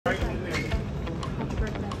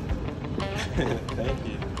Thank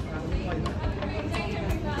you.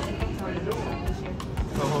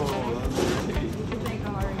 Oh, that's great.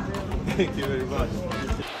 Thank you very much.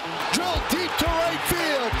 Drill deep to right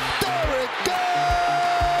field. There it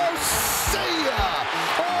goes. See ya.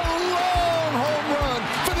 A long home run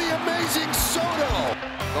for the amazing Soto.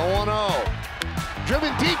 The 1-0.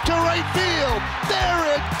 Driven deep to right field. There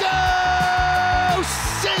it goes.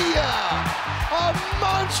 See ya. A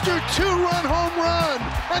monster two-run home run.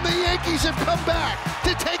 And the Yankees have come back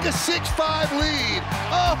to take a 6-5 lead.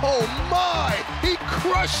 Oh my. He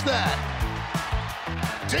crushed that.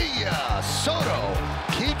 See ya. Soto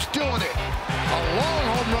keeps doing it. A long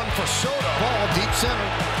home run for Soto. Ball deep center.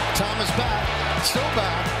 Thomas back. Still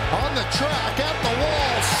back. On the track. At the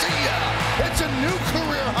wall. See ya. It's a new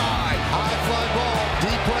career high. High fly ball.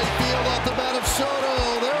 Deep right field off the bat of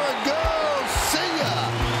Soto. There it goes. See ya.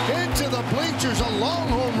 Into the bleachers. A long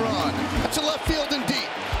home run. That's a left field and deep.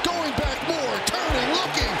 Going back more. Turning.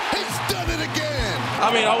 Looking. He's done it again. I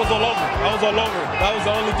mean, I was all over. That was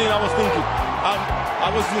the only thing I was thinking. I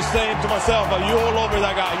was just saying to myself, you all over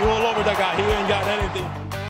that guy. You all over that guy. He ain't got anything.